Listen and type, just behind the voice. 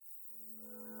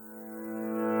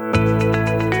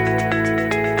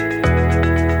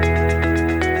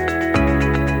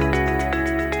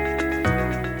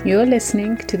You're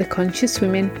listening to the Conscious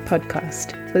Women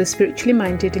podcast for the spiritually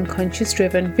minded and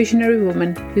conscious-driven visionary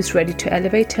woman who's ready to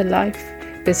elevate her life,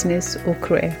 business or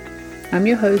career. I'm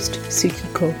your host, Suki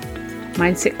Kaur,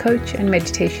 mindset coach and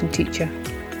meditation teacher.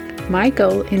 My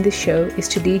goal in this show is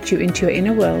to lead you into your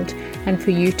inner world and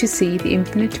for you to see the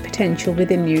infinite potential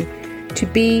within you to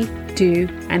be, do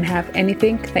and have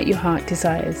anything that your heart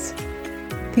desires.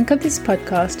 Think of this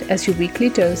podcast as your weekly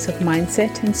dose of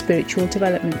mindset and spiritual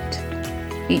development.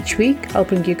 Each week, I'll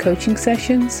bring you coaching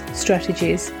sessions,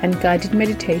 strategies, and guided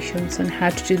meditations on how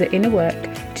to do the inner work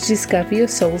to discover your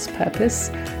soul's purpose,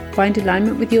 find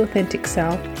alignment with your authentic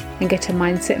self, and get a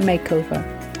mindset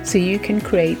makeover so you can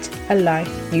create a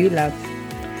life you love.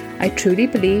 I truly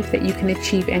believe that you can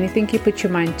achieve anything you put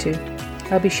your mind to.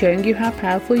 I'll be showing you how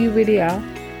powerful you really are,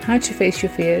 how to face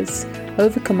your fears,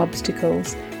 overcome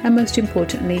obstacles, and most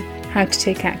importantly, how to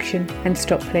take action and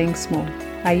stop playing small.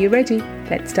 Are you ready?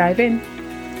 Let's dive in.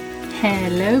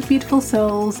 Hello beautiful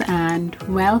souls, and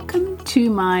welcome to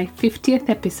my 50th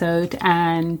episode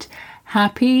and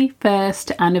happy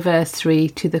first anniversary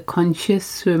to the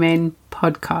Conscious Women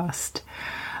podcast.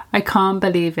 I can't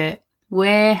believe it.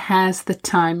 Where has the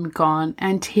time gone?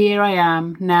 And here I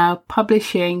am now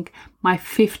publishing my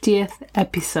 50th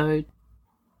episode.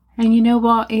 And you know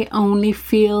what? It only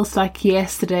feels like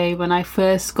yesterday when I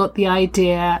first got the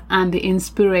idea and the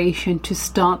inspiration to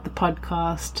start the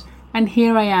podcast. And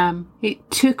here I am. It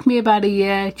took me about a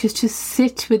year just to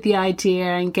sit with the idea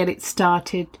and get it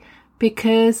started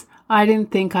because I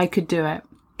didn't think I could do it.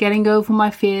 Getting over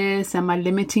my fears and my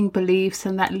limiting beliefs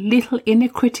and that little inner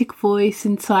critic voice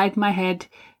inside my head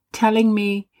telling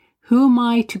me, who am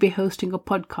I to be hosting a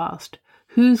podcast?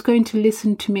 Who's going to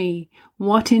listen to me?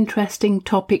 What interesting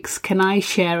topics can I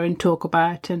share and talk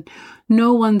about? And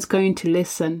no one's going to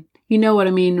listen. You know what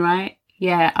I mean, right?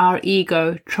 Yeah, our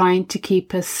ego trying to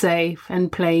keep us safe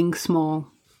and playing small.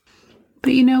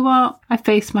 But you know what? I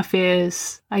faced my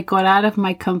fears. I got out of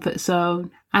my comfort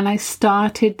zone and I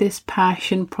started this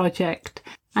passion project.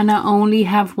 And I only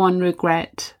have one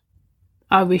regret.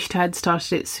 I wished I had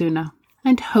started it sooner.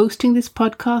 And hosting this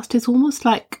podcast is almost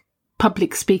like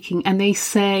public speaking. And they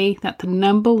say that the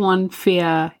number one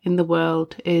fear in the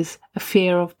world is a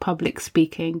fear of public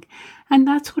speaking. And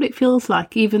that's what it feels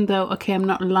like, even though, okay, I'm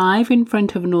not live in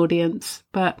front of an audience,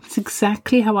 but it's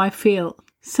exactly how I feel.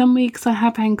 Some weeks I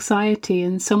have anxiety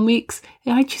and some weeks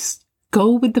I just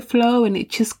go with the flow and it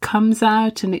just comes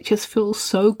out and it just feels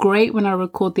so great when I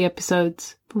record the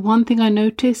episodes. But one thing I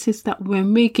notice is that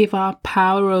when we give our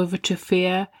power over to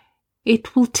fear,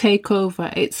 it will take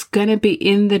over. It's going to be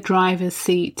in the driver's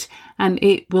seat and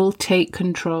it will take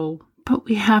control. But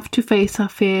we have to face our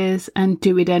fears and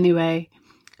do it anyway.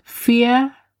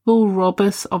 Fear will rob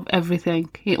us of everything.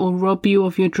 It will rob you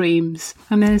of your dreams.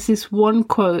 And there's this one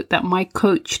quote that my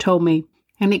coach told me,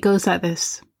 and it goes like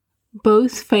this.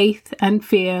 Both faith and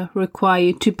fear require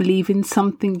you to believe in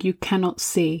something you cannot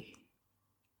see.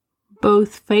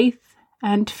 Both faith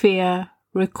and fear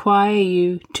require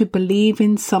you to believe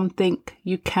in something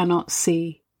you cannot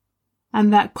see.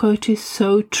 And that quote is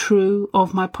so true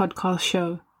of my podcast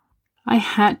show. I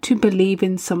had to believe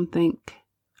in something.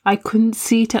 I couldn't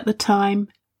see it at the time,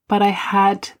 but I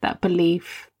had that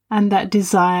belief and that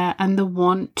desire and the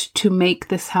want to make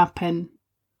this happen.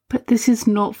 But this is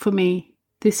not for me.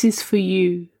 This is for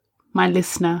you, my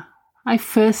listener. I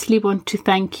firstly want to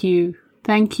thank you.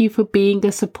 Thank you for being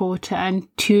a supporter and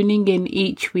tuning in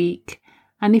each week.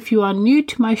 And if you are new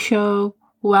to my show,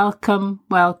 welcome,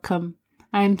 welcome.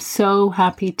 I am so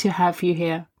happy to have you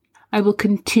here. I will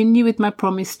continue with my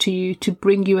promise to you to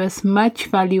bring you as much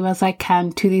value as I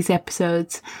can to these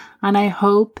episodes, and I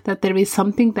hope that there is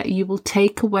something that you will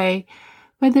take away,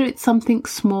 whether it's something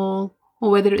small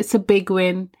or whether it's a big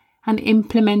win, and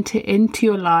implement it into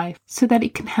your life so that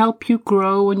it can help you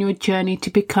grow on your journey to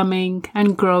becoming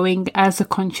and growing as a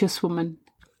conscious woman.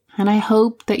 And I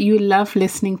hope that you love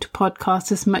listening to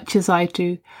podcasts as much as I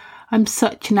do. I'm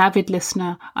such an avid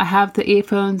listener. I have the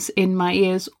earphones in my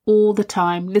ears all the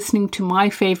time, listening to my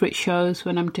favourite shows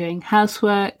when I'm doing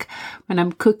housework, when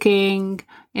I'm cooking,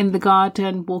 in the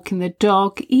garden, walking the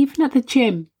dog, even at the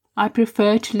gym. I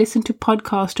prefer to listen to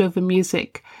podcasts over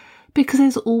music because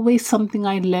there's always something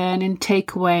I learn and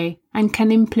take away and can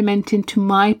implement into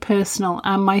my personal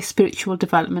and my spiritual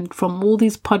development from all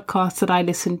these podcasts that I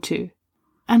listen to.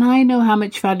 And I know how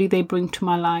much value they bring to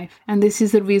my life. And this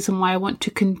is the reason why I want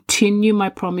to continue my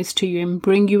promise to you and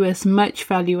bring you as much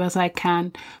value as I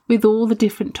can with all the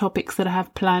different topics that I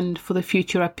have planned for the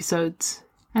future episodes.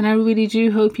 And I really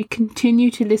do hope you continue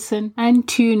to listen and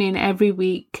tune in every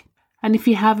week And if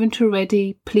you haven't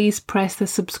already, please press the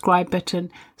subscribe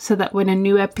button so that when a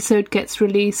new episode gets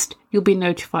released, you'll be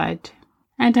notified.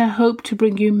 And I hope to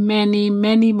bring you many,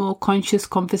 many more conscious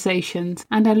conversations.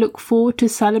 And I look forward to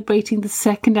celebrating the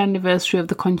 2nd anniversary of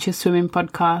the Conscious Swimming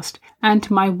podcast and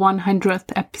my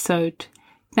 100th episode.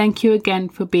 Thank you again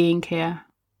for being here.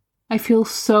 I feel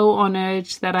so honoured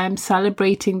that I am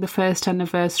celebrating the 1st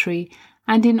anniversary,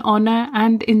 and in honour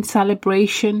and in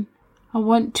celebration, I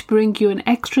want to bring you an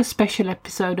extra special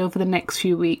episode over the next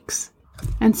few weeks.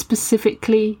 And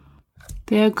specifically,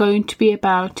 they are going to be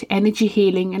about energy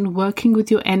healing and working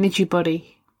with your energy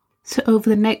body. So over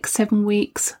the next 7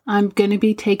 weeks, I'm going to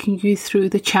be taking you through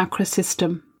the chakra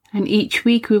system. And each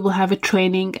week we will have a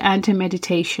training and a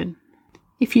meditation.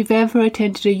 If you've ever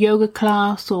attended a yoga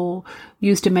class or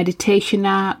used a meditation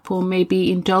app or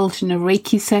maybe indulged in a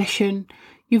Reiki session,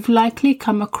 you've likely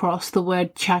come across the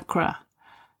word chakra.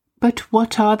 But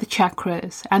what are the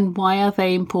chakras and why are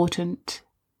they important?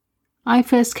 I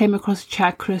first came across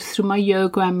chakras through my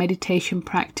yoga and meditation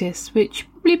practice, which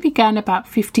really began about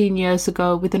 15 years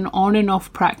ago with an on and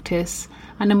off practice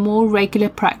and a more regular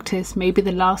practice maybe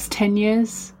the last 10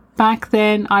 years. Back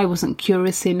then, I wasn't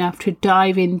curious enough to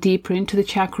dive in deeper into the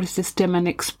chakra system and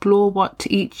explore what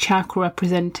each chakra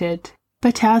represented.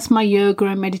 But as my yoga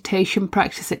and meditation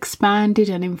practice expanded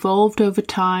and evolved over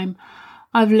time,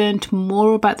 I've learned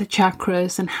more about the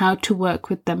chakras and how to work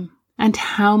with them and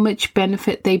how much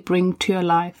benefit they bring to your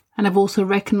life. And I've also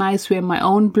recognized where my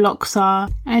own blocks are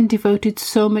and devoted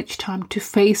so much time to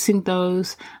facing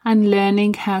those and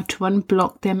learning how to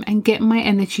unblock them and get my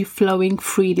energy flowing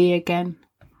freely again.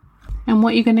 And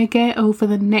what you're going to get over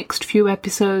the next few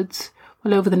episodes,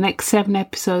 over the next 7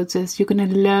 episodes, is you're going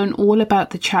to learn all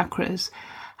about the chakras,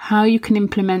 how you can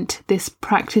implement this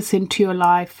practice into your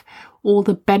life, all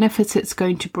the benefits it's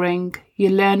going to bring. You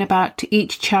learn about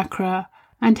each chakra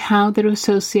and how they're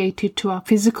associated to our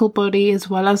physical body as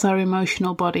well as our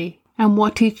emotional body, and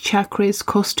what each chakra is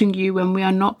costing you when we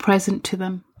are not present to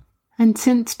them. And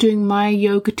since doing my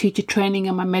yoga teacher training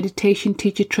and my meditation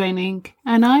teacher training,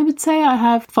 and I would say I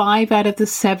have 5 out of the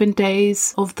 7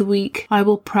 days of the week, I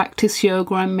will practice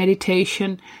yoga and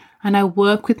meditation and I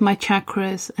work with my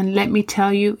chakras, and let me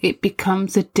tell you, it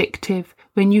becomes addictive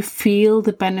when you feel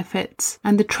the benefits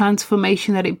and the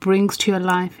transformation that it brings to your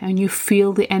life and you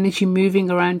feel the energy moving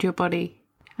around your body.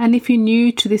 And if you're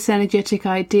new to this energetic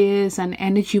ideas and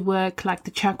energy work like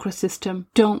the chakra system,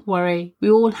 don't worry,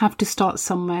 we all have to start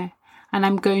somewhere. And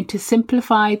I'm going to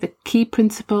simplify the key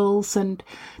principles and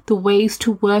the ways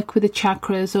to work with the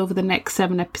chakras over the next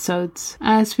 7 episodes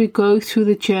as we go through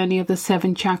the journey of the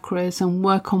 7 chakras and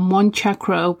work on 1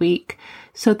 chakra a week.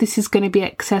 So this is going to be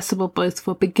accessible both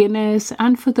for beginners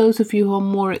and for those of you who are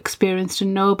more experienced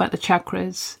and know about the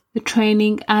chakras. The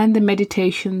training and the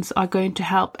meditations are going to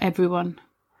help everyone.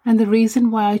 And the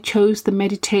reason why I chose the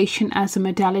meditation as a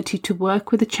modality to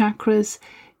work with the chakras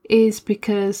is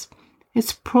because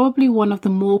it's probably one of the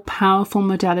more powerful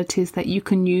modalities that you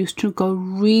can use to go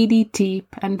really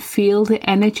deep and feel the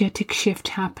energetic shift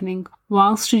happening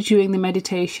whilst you're doing the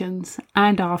meditations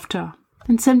and after.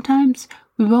 And sometimes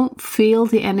we won't feel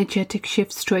the energetic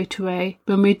shift straight away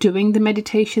when we're doing the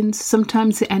meditations.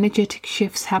 Sometimes the energetic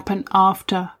shifts happen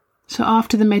after. So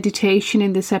after the meditation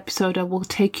in this episode, I will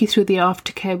take you through the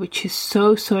aftercare, which is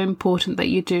so important that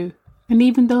you do. And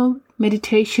even though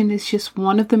meditation is just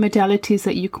one of the modalities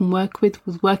that you can work with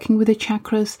working with the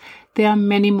chakras, there are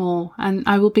many more, and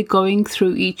I will be going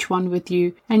through each one with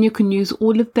you, and you can use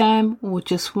all of them or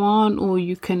just one, or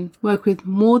you can work with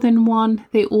more than one.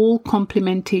 They all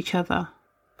complement each other.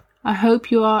 I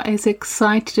hope you are as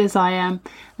excited as I am,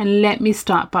 and let me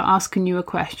start by asking you a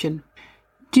question.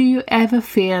 Do you ever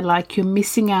feel like you're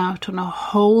missing out on a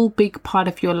whole big part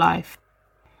of your life?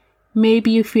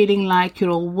 Maybe you're feeling like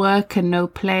you're all work and no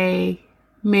play.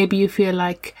 Maybe you feel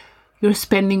like you're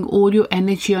spending all your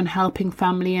energy on helping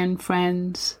family and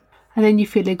friends, and then you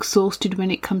feel exhausted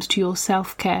when it comes to your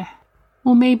self-care.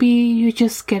 Or maybe you're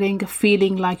just getting a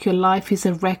feeling like your life is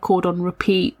a record on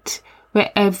repeat,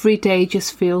 where every day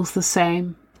just feels the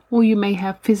same. Or you may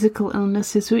have physical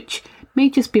illnesses which may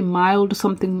just be mild or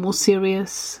something more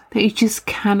serious that you just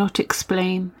cannot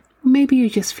explain. Maybe you're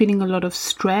just feeling a lot of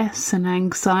stress and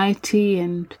anxiety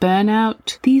and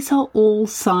burnout. These are all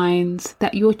signs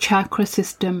that your chakra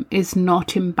system is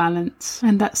not in balance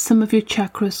and that some of your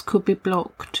chakras could be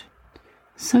blocked.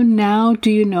 So now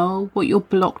do you know what your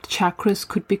blocked chakras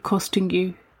could be costing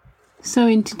you? So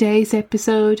in today's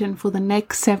episode and for the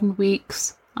next 7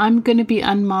 weeks, I'm going to be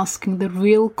unmasking the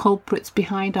real culprits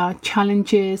behind our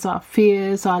challenges, our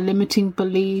fears, our limiting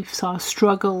beliefs, our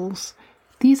struggles.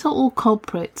 These are all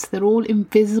culprits. They're all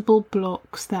invisible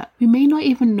blocks that we may not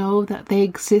even know that they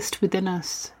exist within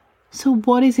us. So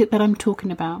what is it that I'm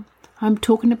talking about? I'm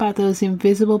talking about those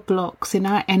invisible blocks in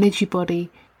our energy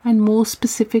body, and more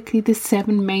specifically the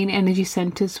 7 main energy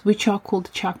centers, which are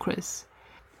called chakras.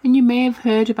 And you may have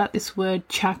heard about this word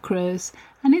chakras,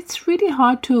 and it's really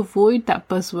hard to avoid that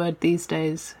buzzword these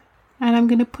days. And I'm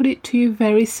going to put it to you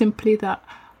very simply that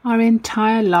our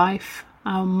entire life,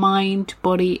 our mind,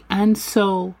 body and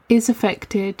soul is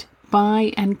affected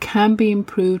by and can be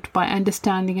improved by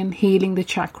understanding and healing the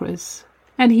chakras.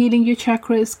 And healing your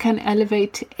chakras can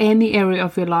elevate any area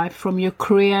of your life, from your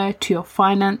career to your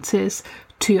finances,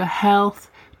 to your health,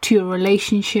 to your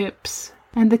relationships.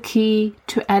 And the key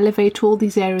to elevate all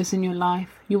these areas in your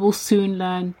life, you will soon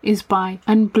learn, is by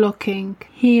unblocking,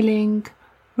 healing,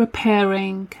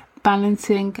 repairing,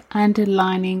 balancing and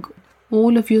aligning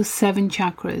all of your 7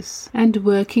 chakras and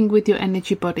working with your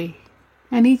energy body.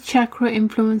 And each chakra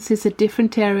influences a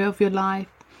different area of your life.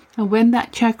 And when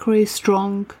that chakra is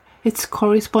strong, its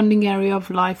corresponding area of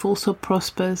life also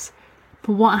prospers.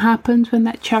 But what happens when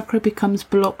that chakra becomes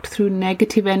blocked through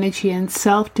negative energy and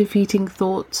self-defeating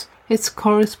thoughts? Its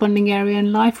corresponding area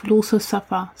in life will also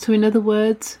suffer. So in other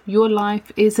words, your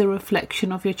life is a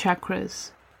reflection of your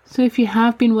chakras. So if you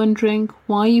have been wondering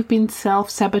why you've been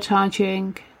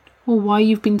self-sabotaging, or why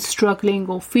you've been struggling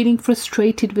or feeling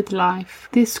frustrated with life,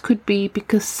 this could be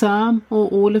because some or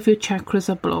all of your chakras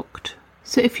are blocked.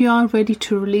 So if you are ready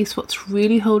to release what's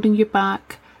really holding you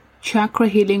back, chakra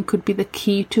healing could be the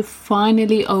key to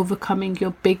finally overcoming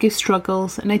your biggest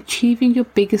struggles and achieving your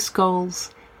biggest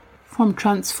goals. From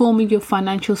transforming your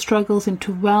financial struggles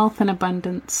into wealth and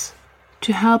abundance,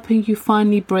 to helping you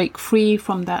finally break free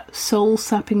from that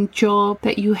soul-sapping job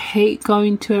that you hate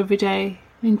going to every day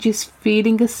and just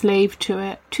feeling a slave to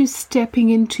it, to stepping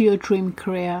into your dream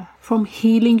career, from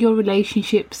healing your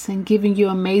relationships and giving you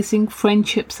amazing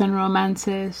friendships and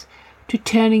romances, to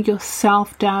turning your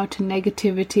self-doubt and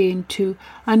negativity into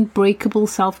unbreakable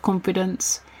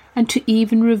self-confidence, and to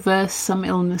even reverse some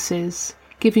illnesses,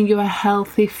 giving you a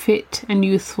healthy, fit and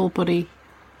youthful body.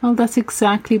 Well, that's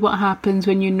exactly what happens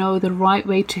when you know the right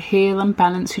way to heal and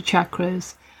balance your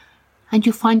chakras. And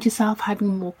you find yourself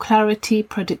having more clarity,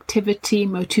 productivity,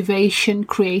 motivation,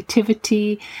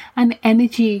 creativity, and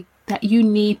energy that you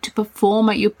need to perform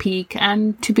at your peak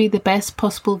and to be the best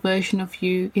possible version of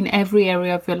you in every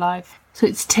area of your life. So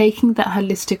it's taking that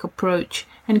holistic approach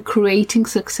and creating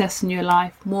success in your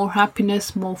life, more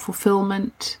happiness, more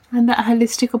fulfillment. And that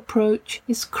holistic approach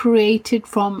is created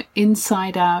from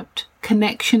inside out.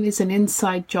 Connection is an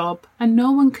inside job, and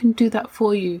no one can do that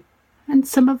for you. And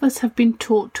some of us have been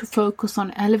taught to focus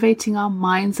on elevating our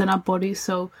minds and our bodies,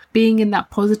 so being in that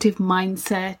positive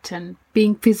mindset and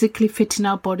being physically fit in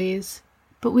our bodies.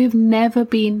 But we've never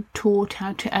been taught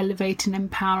how to elevate and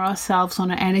empower ourselves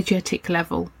on an energetic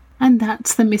level. And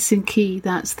that's the missing key,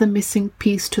 that's the missing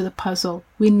piece to the puzzle.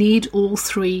 We need all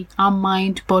 3, our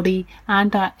mind, body,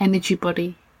 and our energy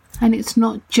body. And it's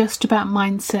not just about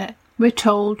mindset. We're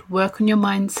told, work on your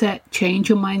mindset, change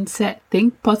your mindset,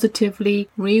 think positively,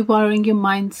 rewiring your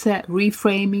mindset,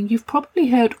 reframing. You've probably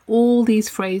heard all these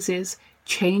phrases,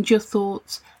 change your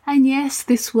thoughts. And yes,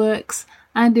 this works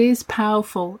and is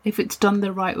powerful if it's done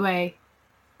the right way.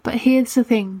 But here's the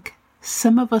thing,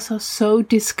 some of us are so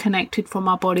disconnected from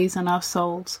our bodies and our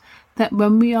souls that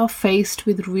when we are faced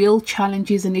with real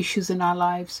challenges and issues in our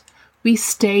lives, we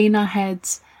stay in our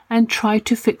heads and try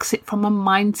to fix it from a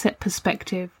mindset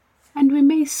perspective. And we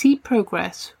may see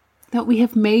progress that we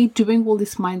have made doing all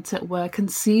this mindset work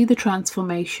and see the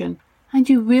transformation. And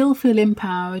you will feel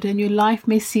empowered and your life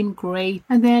may seem great.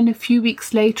 And then a few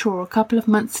weeks later or a couple of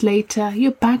months later,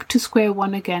 you're back to square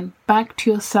one again, back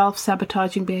to your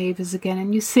self-sabotaging behaviors again.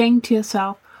 And you're saying to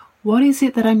yourself, what is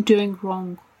it that I'm doing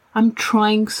wrong? I'm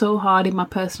trying so hard in my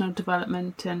personal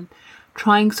development and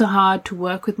trying so hard to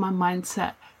work with my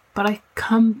mindset, but I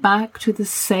come back to the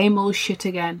same old shit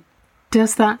again.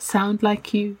 Does that sound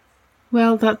like you?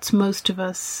 Well, that's most of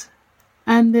us.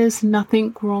 And there's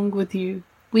nothing wrong with you.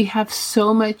 We have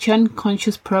so much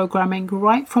unconscious programming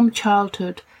right from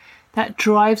childhood that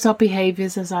drives our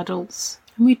behaviors as adults.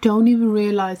 And we don't even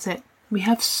realize it. We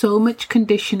have so much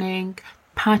conditioning,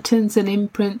 patterns and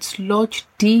imprints lodged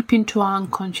deep into our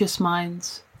unconscious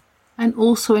minds. And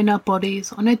also in our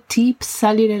bodies on a deep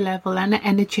cellular level and an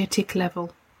energetic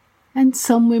level. And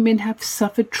some women have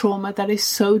suffered trauma that is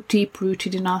so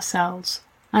deep-rooted in our cells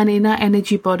and in our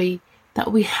energy body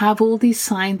that we have all these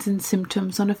signs and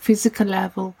symptoms on a physical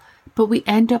level, but we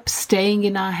end up staying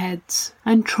in our heads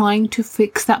and trying to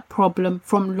fix that problem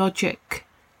from logic.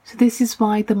 So this is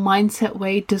why the mindset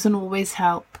way doesn't always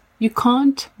help. You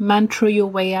can't mantra your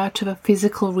way out of a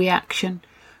physical reaction.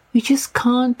 You just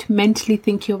can't mentally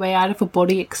think your way out of a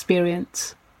body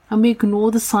experience. And we ignore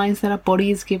the signs that our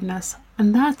body is giving us.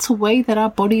 And that's a way that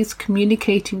our body is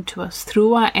communicating to us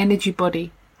through our energy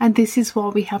body. And this is why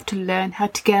we have to learn how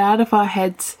to get out of our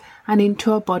heads and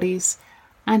into our bodies,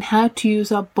 and how to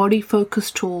use our body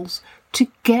focus tools to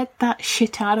get that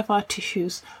shit out of our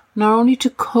tissues, not only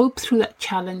to cope through that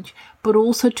challenge, but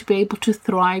also to be able to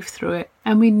thrive through it.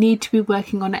 And we need to be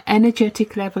working on an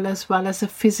energetic level as well as a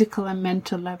physical and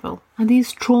mental level. And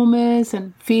these traumas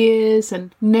and fears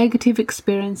and negative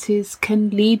experiences can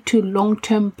lead to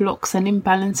long-term blocks and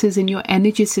imbalances in your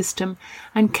energy system,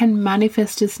 and can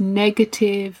manifest as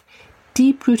negative,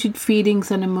 deep-rooted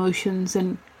feelings and emotions,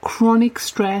 and chronic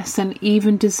stress and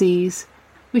even disease,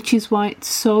 which is why it's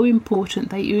so important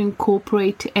that you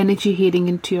incorporate energy healing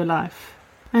into your life.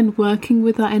 And working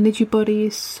with our energy body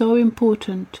is so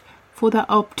important for that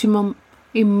optimum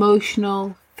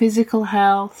emotional, physical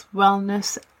health,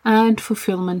 wellness, and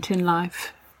fulfillment in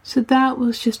life. So that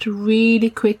was just a really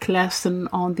quick lesson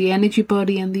on the energy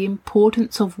body and the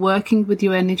importance of working with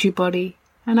your energy body.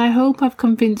 And I hope I've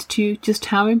convinced you just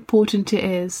how important it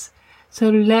is. So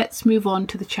let's move on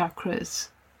to the chakras.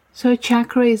 So a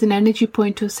chakra is an energy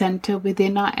point or center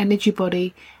within our energy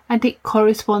body, and it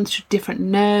corresponds to different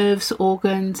nerves,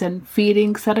 organs, and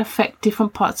feelings that affect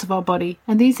different parts of our body.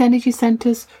 And these energy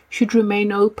centers should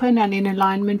remain open and in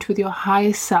alignment with your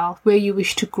higher self, where you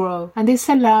wish to grow. And this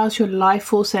allows your life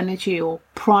force energy, or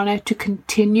prana, to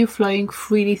continue flowing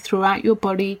freely throughout your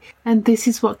body. And this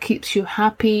is what keeps you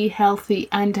happy, healthy,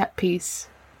 and at peace.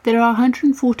 There are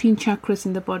 114 chakras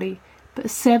in the body, but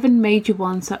 7 major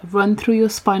ones that run through your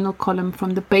spinal column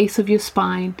from the base of your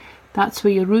spine. That's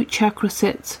where your root chakra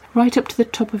sits, right up to the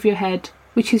top of your head,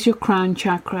 which is your crown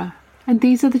chakra. And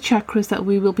these are the chakras that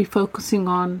we will be focusing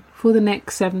on for the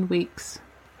next 7 weeks.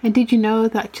 And did you know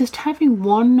that just having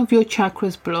one of your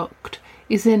chakras blocked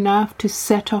is enough to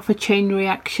set off a chain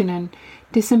reaction and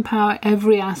disempower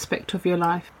every aspect of your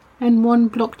life? And one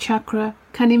blocked chakra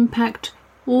can impact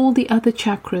all the other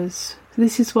chakras.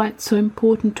 This is why it's so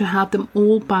important to have them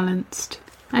all balanced.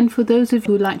 And for those of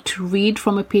you who like to read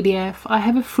from a PDF, I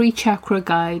have a free chakra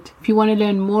guide. If you want to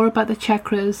learn more about the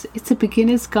chakras, it's a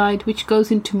beginner's guide which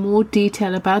goes into more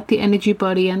detail about the energy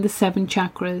body and the 7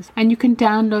 chakras. And you can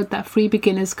download that free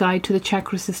beginner's guide to the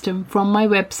chakra system from my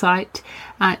website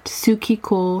at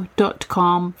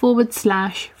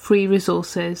sukiko.com/free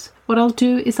resources. What I'll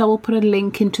do is I will put a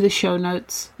link into the show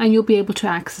notes, and you'll be able to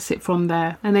access it from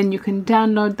there. And then you can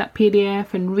download that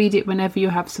PDF and read it whenever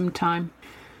you have some time.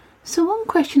 So one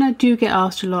question I do get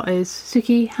asked a lot is,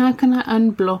 Suki, how can I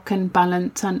unblock and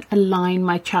balance and align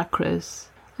my chakras?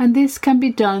 And this can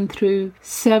be done through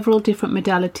several different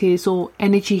modalities or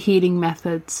energy healing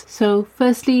methods. So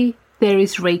firstly, there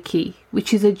is Reiki,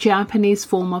 which is a Japanese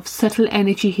form of subtle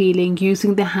energy healing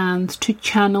using the hands to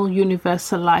channel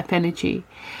universal life energy.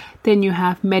 Then you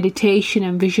have meditation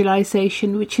and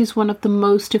visualization, which is one of the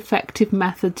most effective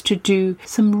methods to do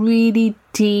some really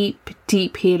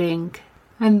deep healing.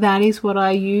 And that is what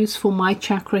I use for my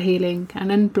chakra healing and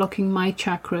unblocking my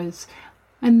chakras.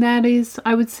 And that is,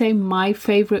 I would say, my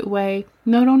favorite way,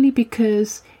 not only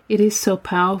because it is so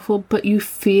powerful, but you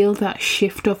feel that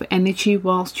shift of energy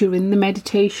whilst you're in the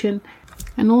meditation.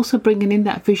 And also bringing in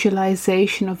that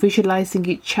visualization of visualizing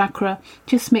each chakra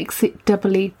just makes it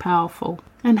doubly powerful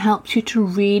and helps you to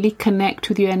really connect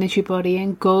with your energy body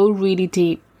and go really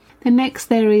deep. The next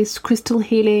there is crystal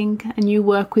healing, and you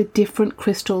work with different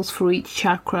crystals for each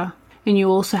chakra. And you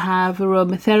also have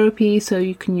aromatherapy, so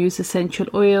you can use essential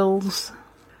oils.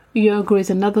 Yoga is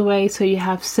another way, so you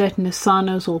have certain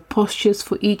asanas or postures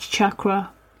for each chakra.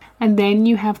 And then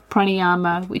you have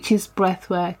pranayama, which is breath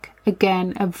work.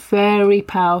 Again, a very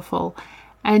powerful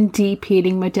and deep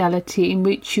healing modality in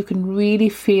which you can really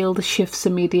feel the shifts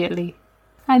immediately.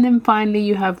 And then finally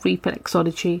you have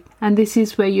reflexology, and this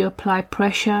is where you apply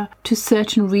pressure to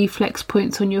certain reflex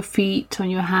points on your feet, on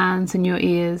your hands and your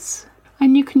ears.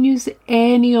 And you can use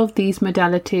any of these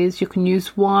modalities. You can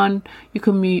use one, you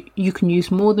can use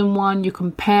more than one, you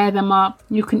can pair them up,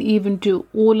 you can even do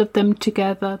all of them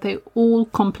together. They all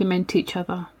complement each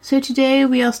other. So today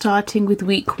we are starting with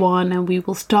week 1, and we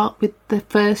will start with the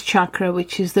first chakra,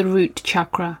 which is the root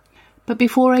chakra. But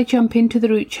before I jump into the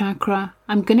root chakra,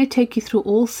 I'm going to take you through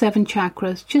all 7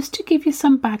 chakras just to give you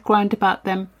some background about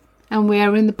them and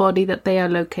where in the body that they are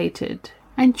located.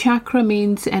 And chakra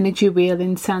means energy wheel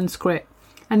in Sanskrit.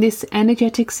 And this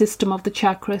energetic system of the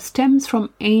chakra stems from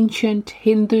ancient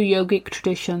Hindu yogic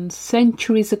traditions.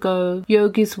 Centuries ago,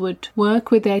 yogis would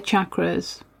work with their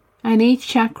chakras. And each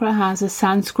chakra has a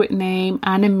Sanskrit name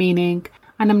and a meaning.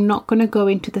 And I'm not going to go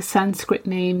into the Sanskrit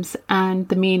names and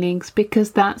the meanings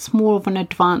because that's more of an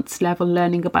advanced level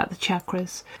learning about the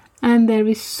chakras. And there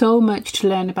is so much to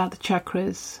learn about the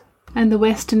chakras. And the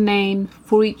Western name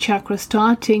for each chakra,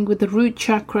 starting with the root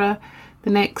chakra, the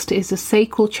next is the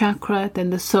sacral chakra, then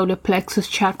the solar plexus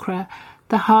chakra,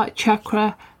 the heart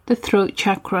chakra, the throat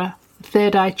chakra, the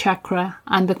third eye chakra,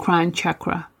 and the crown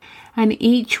chakra. And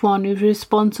each one is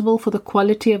responsible for the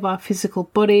quality of our physical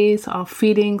bodies, our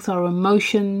feelings, our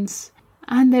emotions,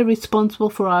 and they're responsible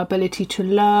for our ability to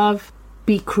love,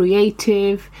 be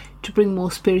creative, to bring more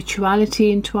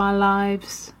spirituality into our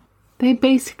lives. They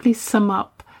basically sum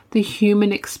up the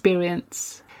human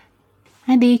experience.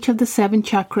 And each of the 7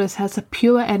 chakras has a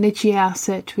pure energy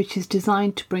asset which is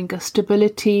designed to bring us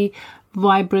stability,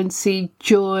 vibrancy,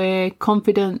 joy,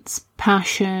 confidence,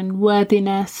 passion,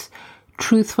 worthiness,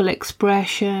 truthful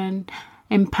expression,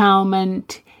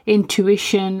 empowerment,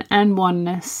 intuition, and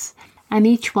oneness. And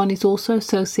each one is also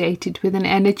associated with an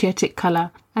energetic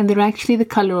colour, and they're actually the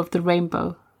colour of the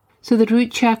rainbow. So the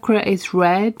root chakra is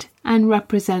red and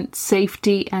represents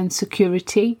safety and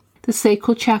security. The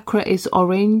sacral chakra is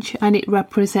orange and it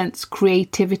represents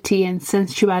creativity and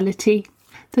sensuality.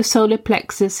 The solar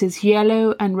plexus is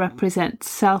yellow and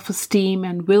represents self-esteem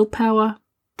and willpower.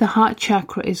 The heart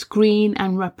chakra is green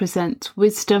and represents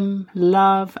wisdom,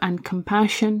 love, and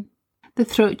compassion. The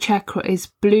throat chakra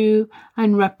is blue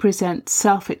and represents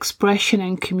self-expression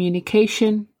and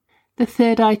communication. The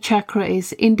third eye chakra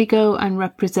is indigo and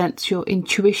represents your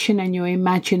intuition and your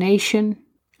imagination.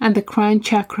 And the crown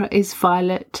chakra is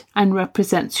violet and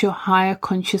represents your higher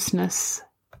consciousness.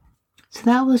 So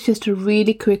that was just a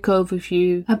really quick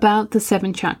overview about the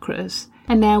 7 chakras.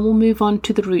 And now we'll move on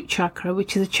to the root chakra,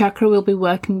 which is a chakra we'll be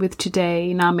working with today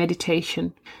in our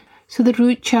meditation. So the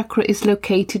root chakra is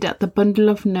located at the bundle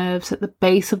of nerves at the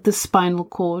base of the spinal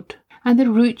cord. And the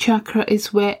root chakra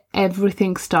is where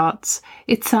everything starts.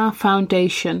 It's our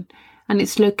foundation, and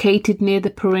it's located near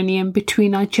the perineum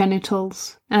between our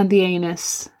genitals and the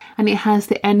anus. And it has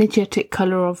the energetic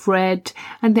colour of red,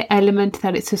 and the element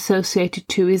that it's associated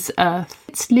to is earth.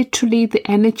 It's literally the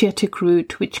energetic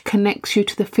root which connects you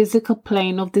to the physical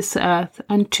plane of this earth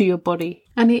and to your body.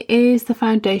 And it is the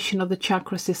foundation of the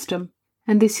chakra system.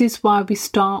 And this is why we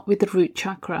start with the root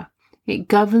chakra. It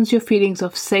governs your feelings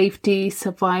of safety,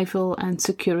 survival, and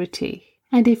security.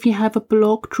 And if you have a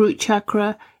blocked root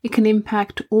chakra, it can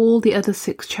impact all the other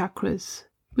 6 chakras.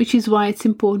 Which is why it's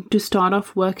important to start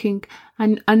off working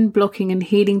and unblocking and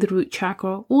healing the root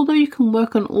chakra, although you can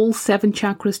work on all 7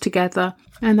 chakras together.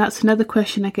 And that's another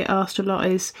question I get asked a lot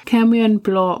is, can we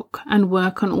unblock and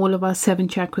work on all of our 7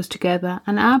 chakras together?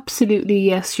 And absolutely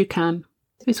yes, you can.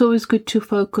 It's always good to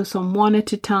focus on one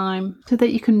at a time so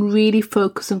that you can really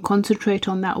focus and concentrate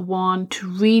on that one to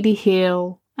really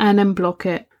heal and unblock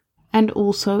it. And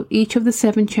also, each of the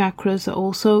 7 chakras are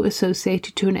also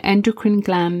associated to an endocrine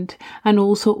gland and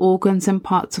also organs and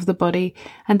parts of the body.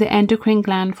 And the endocrine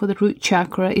gland for the root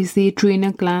chakra is the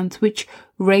adrenal glands, which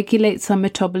regulates our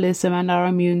metabolism and our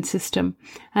immune system.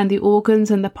 And the organs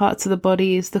and the parts of the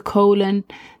body is the colon,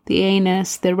 the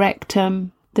anus, the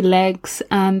rectum, the legs,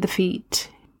 and the feet.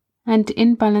 And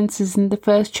imbalances in the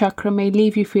first chakra may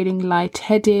leave you feeling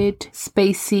lightheaded,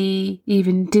 spacey,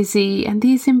 even dizzy. And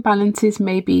these imbalances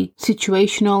may be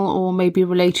situational or may be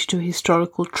related to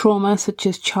historical trauma such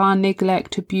as child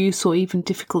neglect, abuse, or even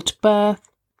difficult birth.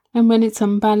 And when it's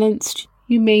unbalanced,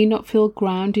 you may not feel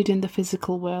grounded in the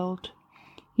physical world.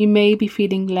 You may be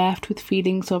feeling left with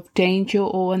feelings of danger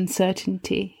or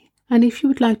uncertainty. And if you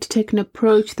would like to take an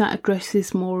approach that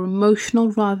addresses more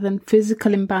emotional rather than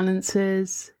physical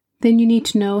imbalances, then you need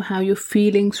to know how your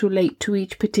feelings relate to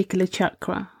each particular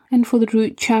chakra. And for the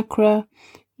root chakra,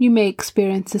 you may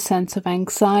experience a sense of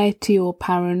anxiety or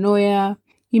paranoia.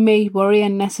 You may worry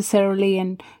unnecessarily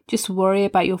and just worry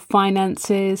about your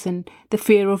finances and the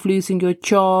fear of losing your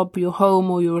job, your home,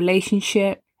 or your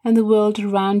relationship. And the world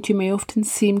around you may often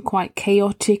seem quite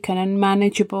chaotic and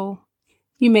unmanageable.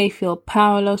 You may feel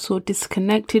powerless or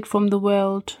disconnected from the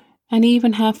world, and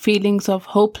even have feelings of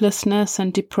hopelessness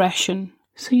and depression.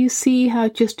 So you see how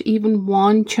just even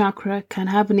one chakra can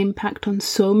have an impact on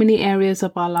so many areas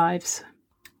of our lives.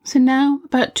 So now I'm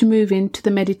about to move into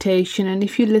the meditation, and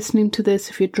if you're listening to this,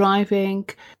 if you're driving,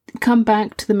 come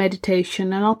back to the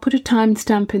meditation, and I'll put a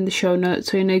timestamp in the show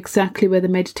notes so you know exactly where the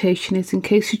meditation is in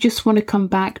case you just want to come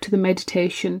back to the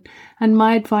meditation. And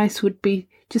my advice would be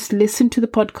just listen to the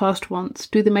podcast once,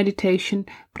 do the meditation,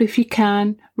 but if you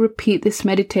can, repeat this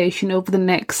meditation over the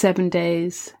next 7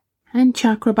 days. And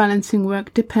chakra balancing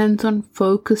work depends on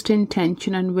focused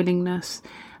intention and willingness.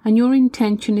 and your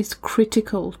intention is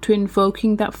critical to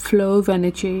invoking that flow of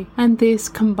energy, and this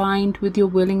combined with your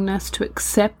willingness to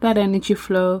accept that energy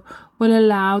flow will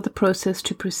allow the process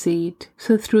to proceed.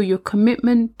 So through your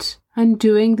commitment and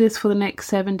doing this for the next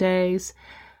 7 days,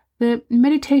 the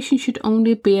meditation should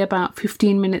only be about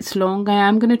 15 minutes long. I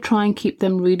am going to try and keep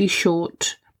them really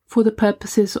short for the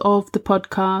purposes of the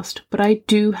podcast, but I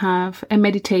do have a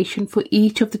meditation for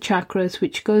each of the chakras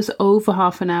which goes over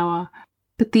half an hour.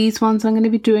 But these ones I'm going to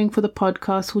be doing for the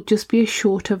podcast will just be a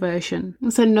shorter version,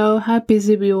 as I know how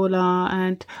busy we all are,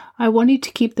 and I wanted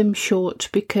to keep them short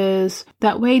because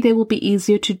that way they will be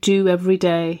easier to do every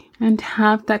day and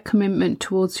have that commitment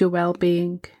towards your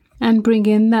well-being. And bring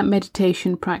in that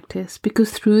meditation practice, because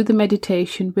through the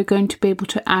meditation we're going to be able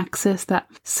to access that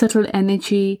subtle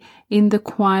energy in the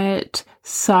quiet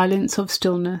silence of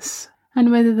stillness.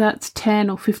 And whether that's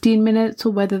 10 or 15 minutes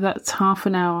or whether that's half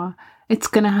an hour, it's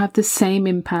going to have the same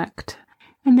impact.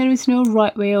 And there is no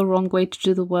right way or wrong way to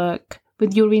do the work.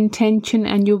 With your intention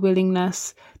and your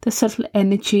willingness, the subtle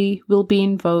energy will be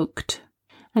invoked.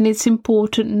 And it's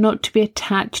important not to be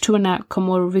attached to an outcome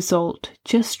or a result.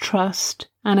 Just trust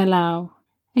and allow.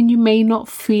 And you may not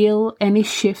feel any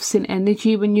shifts in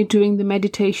energy when you're doing the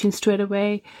meditation straight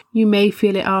away. You may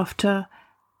feel it after,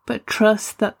 but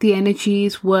trust that the energy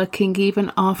is working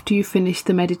even after you finish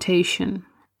the meditation.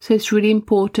 So it's really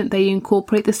important that you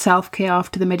incorporate the self-care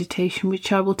after the meditation,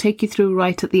 which I will take you through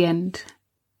right at the end.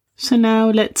 So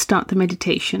now let's start the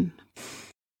meditation.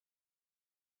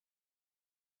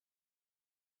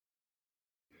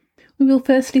 We will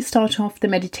firstly start off the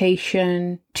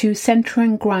meditation to center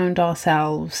and ground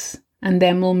ourselves, and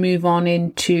then we'll move on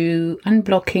into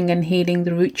unblocking and healing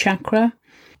the root chakra.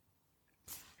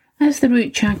 As the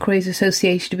root chakra is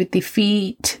associated with the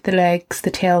feet, the legs,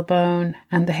 the tailbone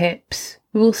and the hips,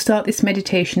 we will start this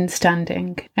meditation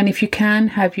standing. And if you can,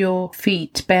 have your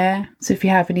feet bare. So if you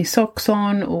have any socks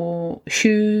on or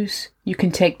shoes, you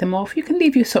can take them off. You can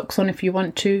leave your socks on if you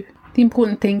want to. The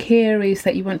important thing here is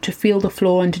that you want to feel the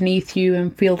floor underneath you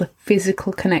and feel the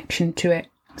physical connection to it.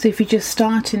 So if you just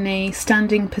start in a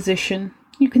standing position,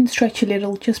 you can stretch a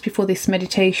little just before this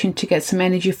meditation to get some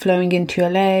energy flowing into your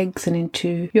legs and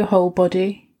into your whole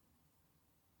body.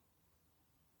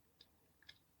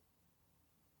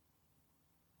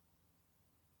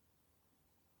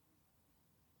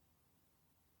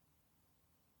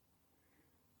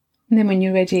 And then when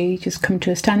you're ready, just come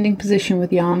to a standing position with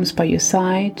the arms by your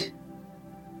side.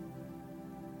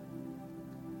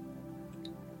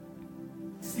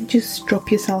 And just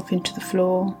drop yourself into the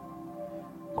floor,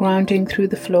 grounding through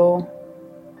the floor,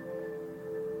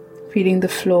 feeling the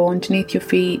floor underneath your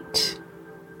feet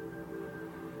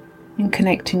and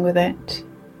connecting with it.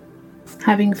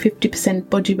 Having 50%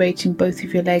 body weight in both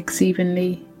of your legs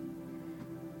evenly.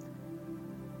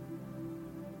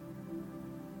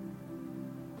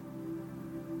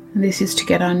 And this is to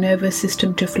get our nervous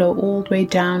system to flow all the way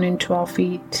down into our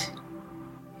feet.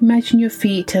 Imagine your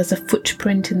feet as a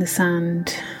footprint in the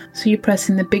sand. So you're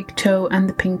pressing the big toe and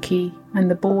the pinky and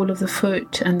the ball of the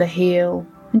foot and the heel.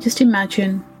 And just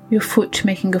imagine your foot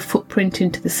making a footprint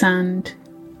into the sand.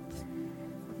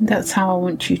 And that's how I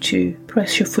want you to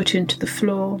press your foot into the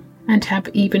floor and have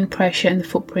even pressure in the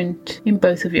footprint in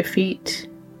both of your feet.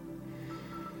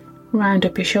 Round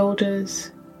up your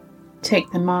shoulders, take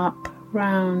them up,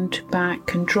 round,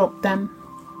 back and drop them.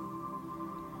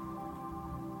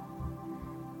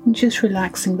 And just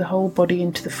relaxing the whole body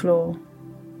into the floor.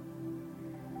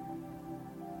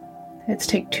 Let's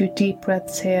take 2 deep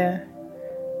breaths here.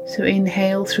 So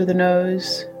inhale through the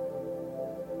nose,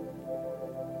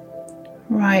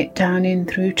 right down in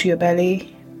through to your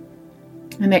belly,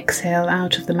 and exhale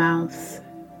out of the mouth.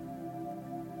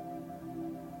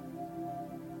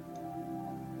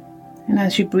 And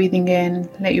as you're breathing in,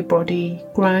 let your body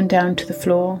ground down to the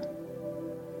floor.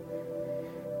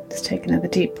 Let's take another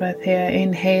deep breath here.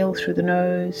 Inhale through the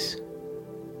nose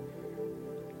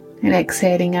and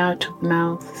exhaling out of the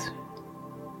mouth.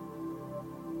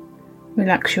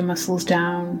 Relax your muscles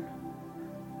down.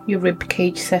 Your rib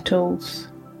cage settles.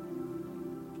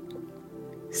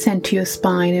 Center your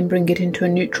spine and bring it into a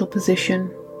neutral position.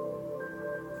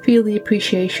 Feel the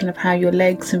appreciation of how your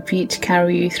legs and feet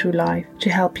carry you through life to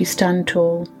help you stand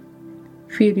tall.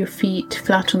 Feel your feet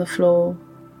flat on the floor.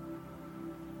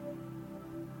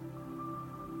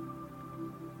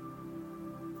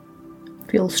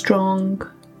 Feel strong,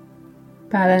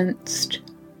 balanced,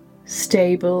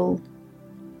 stable,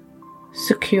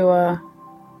 secure,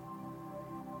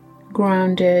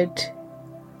 grounded,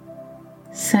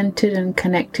 centered and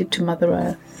connected to Mother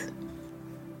Earth.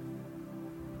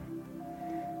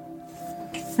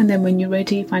 And then when you're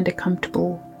ready, find a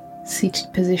comfortable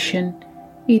seated position,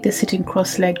 either sitting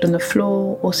cross-legged on the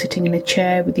floor or sitting in a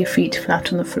chair with your feet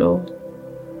flat on the floor.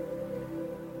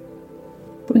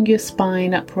 Bring your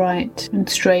spine upright and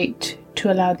straight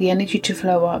to allow the energy to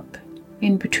flow up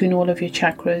in between all of your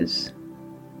chakras.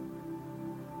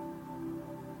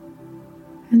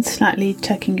 And slightly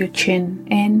tucking your chin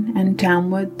in and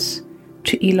downwards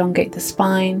to elongate the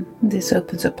spine. This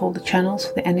opens up all the channels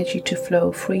for the energy to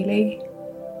flow freely.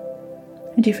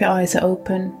 And if your eyes are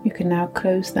open, you can now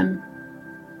close them.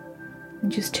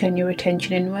 And just turn your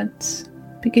attention inwards.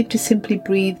 Begin to simply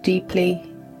breathe deeply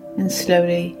and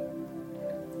slowly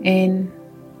in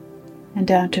and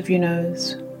out of your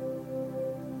nose.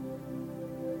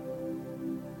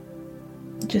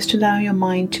 Just allow your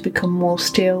mind to become more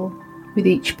still with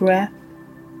each breath,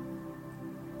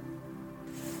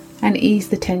 and ease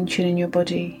the tension in your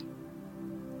body.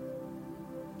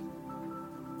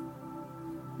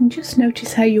 And just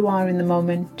notice how you are in the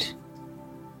moment,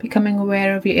 becoming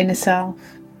aware of your inner self,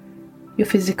 your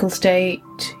physical state,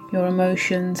 your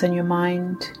emotions and your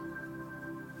mind.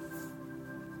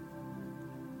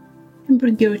 And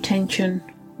bring your attention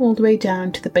all the way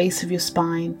down to the base of your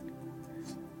spine.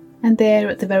 And there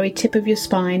at the very tip of your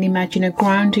spine, imagine a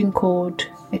grounding cord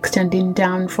extending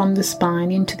down from the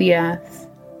spine into the earth.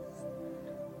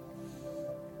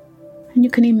 And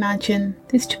you can imagine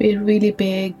this to be a really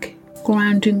big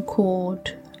grounding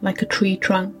cord, like a tree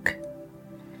trunk,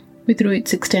 with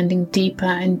roots extending deeper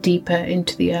and deeper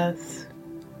into the earth,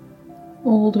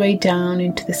 all the way down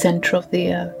into the center of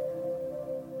the earth.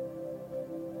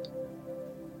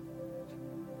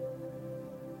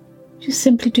 Just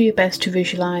simply do your best to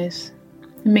visualize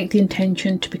and make the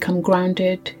intention to become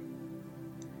grounded.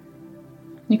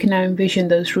 You can now envision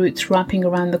those roots wrapping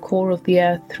around the core of the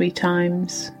earth 3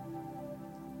 times.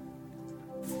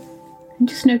 And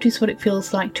just notice what it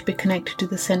feels like to be connected to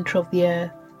the center of the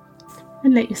earth.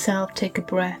 And let yourself take a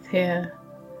breath here,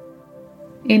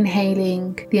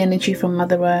 inhaling the energy from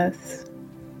Mother Earth,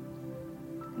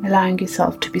 allowing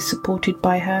yourself to be supported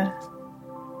by her.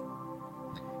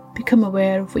 Become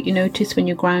aware of what you notice when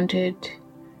you're grounded,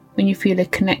 when you feel a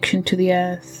connection to the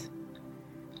earth,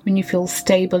 when you feel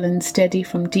stable and steady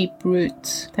from deep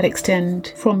roots that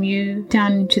extend from you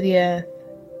down into the earth.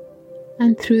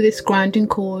 And through this grounding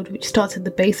cord, which starts at the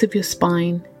base of your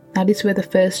spine, that is where the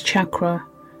first chakra,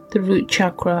 the root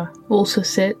chakra, also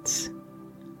sits.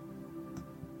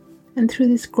 And through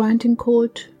this grounding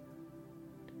cord,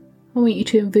 I want you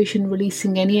to envision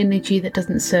releasing any energy that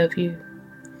doesn't serve you.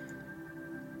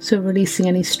 So releasing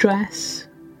any stress,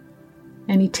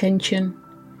 any tension,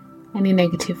 any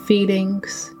negative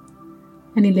feelings,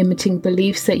 any limiting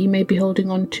beliefs that you may be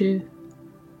holding on to,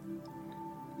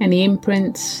 any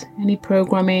imprints, any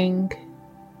programming.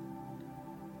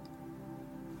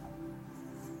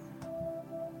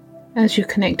 As you're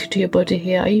connected to your body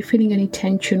here, are you feeling any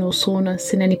tension or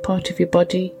soreness in any part of your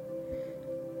body?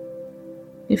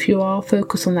 If you are,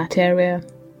 focus on that area.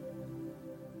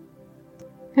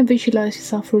 And visualize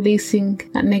yourself releasing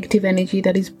that negative energy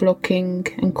that is blocking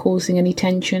and causing any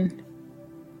tension.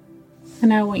 And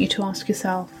now I want you to ask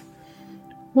yourself,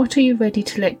 what are you ready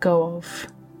to let go of?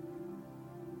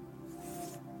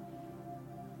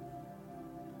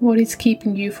 What is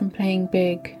keeping you from playing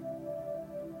big?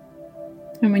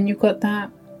 And when you've got that,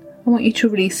 I want you to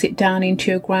release it down into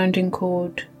your grounding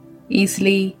cord,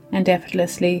 easily and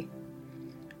effortlessly,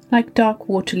 like dark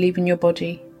water leaving your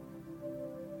body.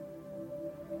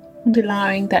 And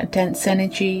allowing that dense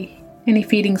energy, any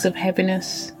feelings of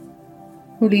heaviness,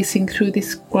 releasing through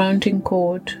this grounding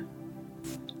cord.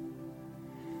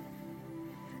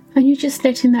 And you're just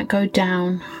letting that go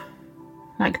down,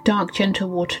 like dark gentle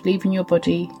water leaving your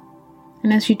body.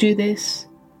 And as you do this,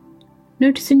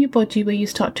 notice in your body where you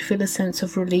start to feel a sense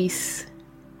of release,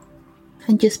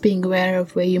 and just being aware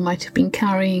of where you might have been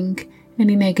carrying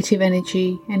any negative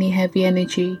energy, any heavy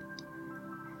energy,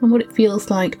 and what it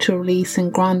feels like to release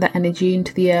and ground that energy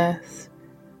into the earth,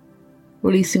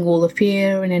 releasing all the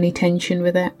fear and any tension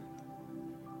with it.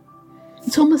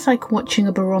 It's almost like watching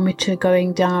a barometer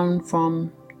going down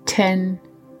from 10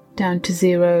 down to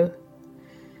 0,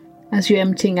 as you're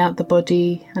emptying out the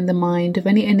body and the mind of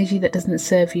any energy that doesn't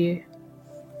serve you.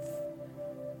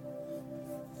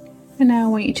 And now I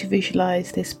want you to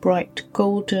visualize this bright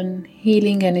golden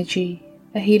healing energy,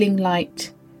 a healing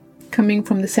light, coming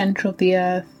from the center of the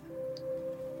earth,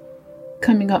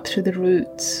 coming up through the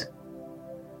roots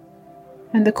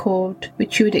and the cord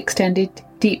which you had extended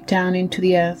deep down into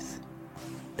the earth.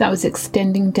 That was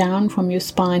extending down from your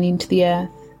spine into the earth,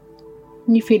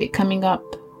 and you feel it coming up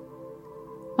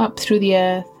through the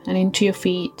earth and into your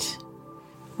feet,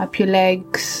 up your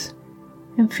legs,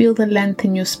 and feel the length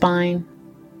in your spine,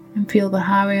 and feel the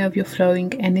highway of your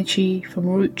flowing energy from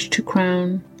root to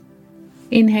crown.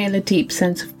 Inhale a deep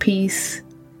sense of peace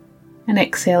and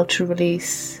exhale to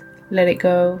release. Let it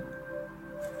go.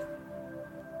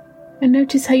 And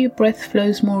notice how your breath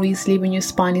flows more easily when your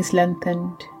spine is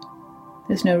lengthened.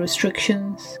 There's no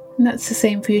restrictions, and that's the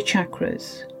same for your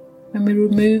chakras. When we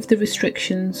remove the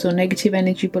restrictions or negative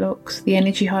energy blocks, the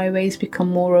energy highways become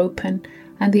more open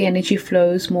and the energy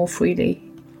flows more freely.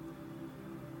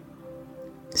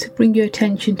 So bring your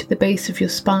attention to the base of your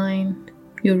spine,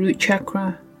 your root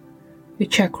chakra, your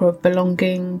chakra of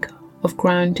belonging, of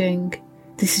grounding.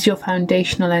 This is your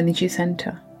foundational energy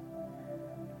center.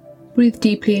 Breathe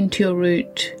deeply into your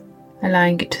root,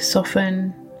 allowing it to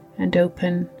soften and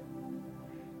open.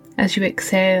 As you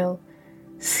exhale,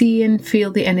 see and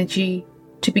feel the energy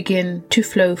to begin to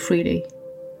flow freely.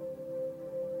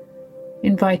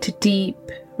 Invite a deep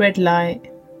red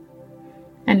light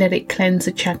and let it cleanse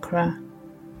the chakra.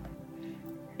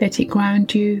 Let it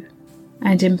ground you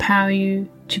and empower you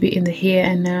to be in the here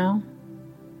and now.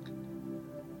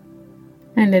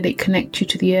 And let it connect you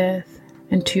to the earth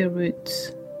and to your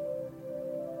roots.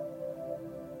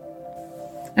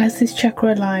 As this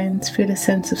chakra aligns, feel a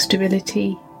sense of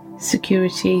stability,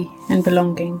 security, and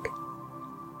belonging.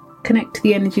 Connect to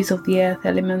the energies of the earth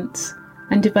elements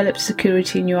and develop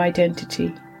security in your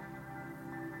identity,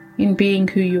 in being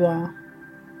who you are.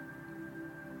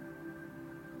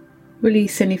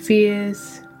 Release any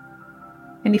fears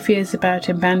about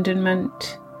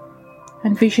abandonment,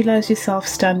 and visualize yourself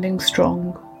standing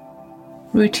strong,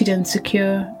 rooted and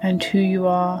secure, and who you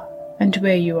are and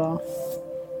where you are.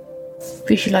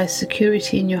 Visualize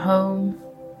security in your home,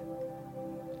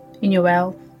 in your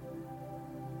wealth,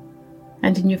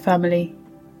 and in your family.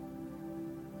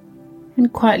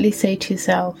 And quietly say to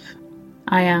yourself,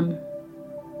 I am.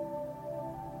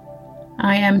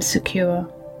 I am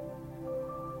secure.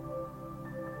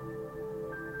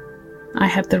 I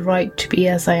have the right to be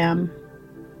as I am.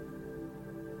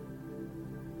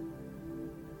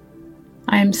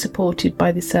 I am supported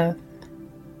by this earth.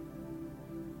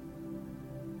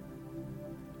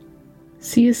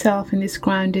 See yourself in this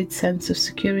grounded sense of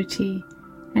security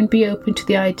and be open to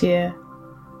the idea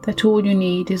that all you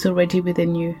need is already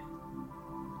within you.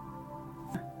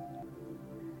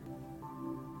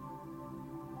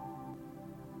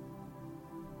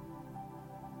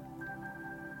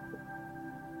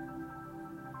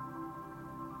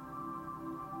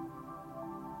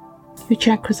 Your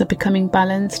chakras are becoming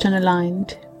balanced and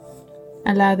aligned.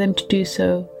 Allow them to do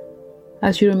so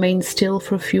as you remain still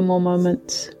for a few more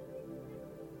moments.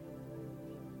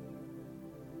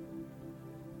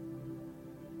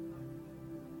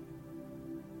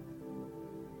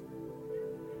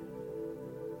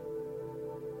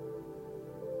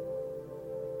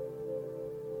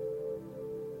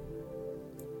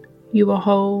 You are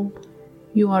whole.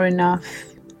 You are enough.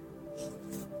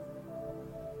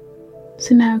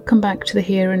 So now come back to the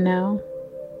here and now.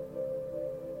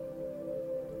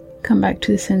 Come back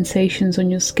to the sensations on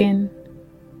your skin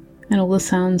and all the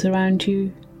sounds around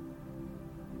you.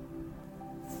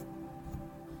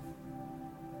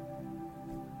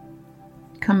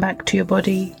 Come back to your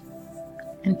body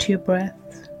and to your breath.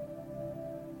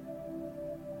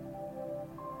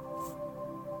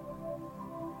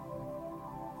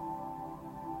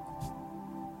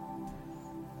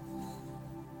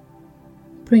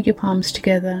 Bring your palms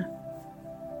together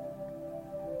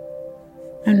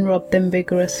and rub them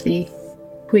vigorously,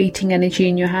 creating energy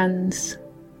in your hands.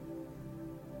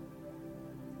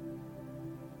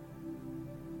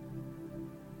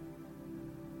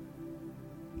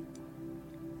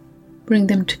 Bring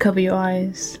them to cover your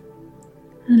eyes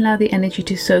and allow the energy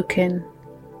to soak in.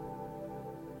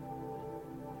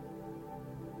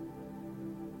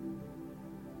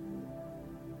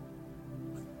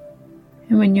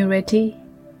 And when you're ready,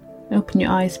 open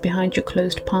your eyes behind your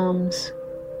closed palms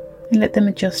and let them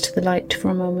adjust to the light for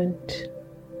a moment.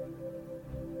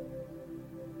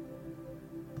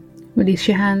 Release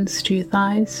your hands to your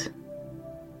thighs.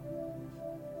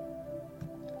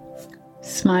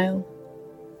 Smile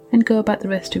and go about the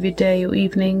rest of your day or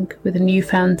evening with a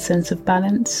newfound sense of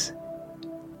balance,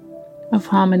 of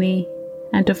harmony,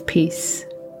 and of peace.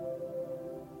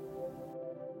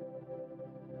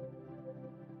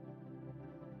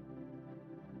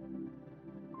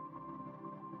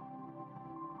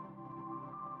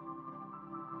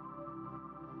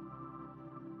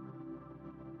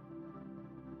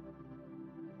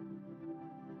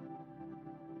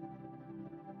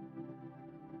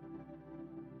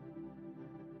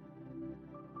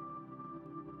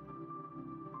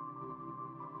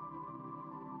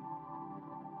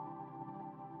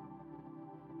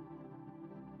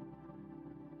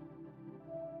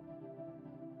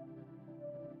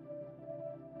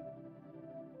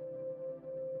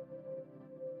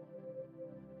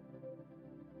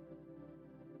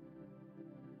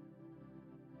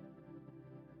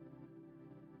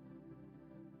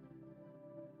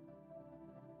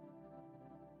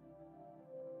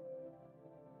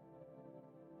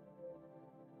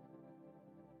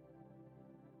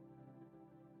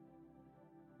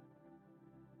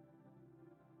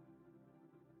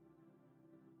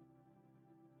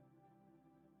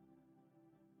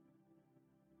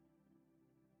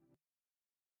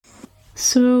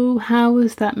 So how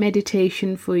was that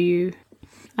meditation for you?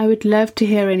 I would love to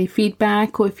hear any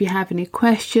feedback, or if you have any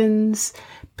questions,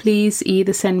 please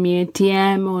either send me a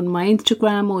DM on my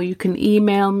Instagram or you can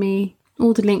email me.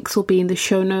 All the links will be in the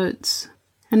show notes.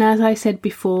 And as I said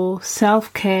before,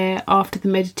 self-care after the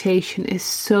meditation is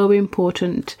so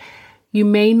important. You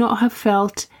may not have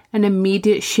felt an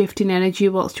immediate shift in energy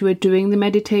whilst you were doing the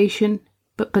meditation,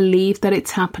 but believe that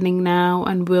it's happening now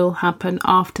and will happen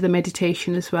after the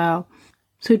meditation as well.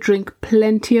 So drink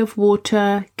plenty of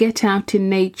water, get out in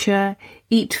nature,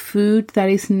 eat food that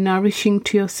is nourishing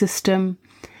to your system,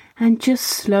 and just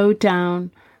slow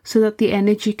down so that the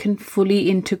energy can fully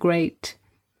integrate.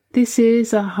 This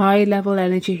is a high-level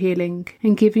energy healing,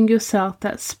 and giving yourself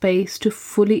that space to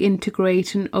fully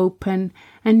integrate and open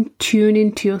and tune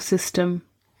into your system.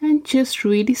 And just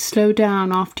really slow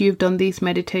down after you've done these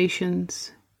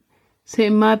meditations. So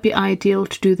it might be ideal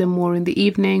to do them more in the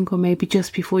evening or maybe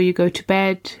just before you go to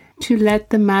bed, to let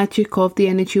the magic of the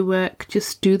energy work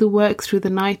just do the work through the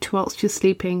night whilst you're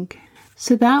sleeping.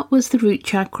 So that was the root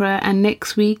chakra, and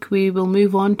next week we will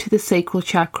move on to the sacral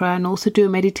chakra and also do a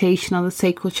meditation on the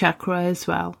sacral chakra as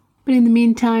well. But in the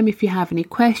meantime, if you have any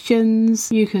questions,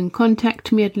 you can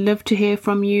contact me. I'd love to hear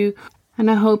from you,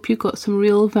 and I hope you got some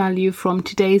real value from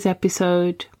today's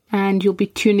episode. And you'll be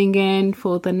tuning in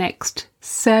for the next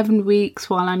 7 weeks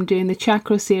while I'm doing the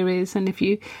chakra series. And if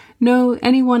you know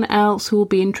anyone else who will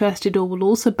be interested or will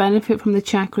also benefit from the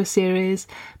chakra series,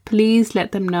 please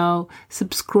let them know.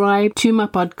 Subscribe to my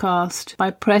podcast by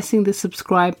pressing the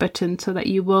subscribe button so that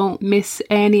you won't miss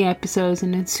any episodes.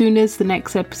 And as soon as the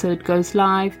next episode goes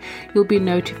live, you'll be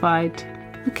notified.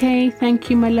 Okay, thank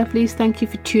you, my lovelies. Thank you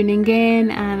for tuning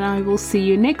in, and I will see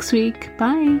you next week.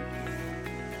 Bye.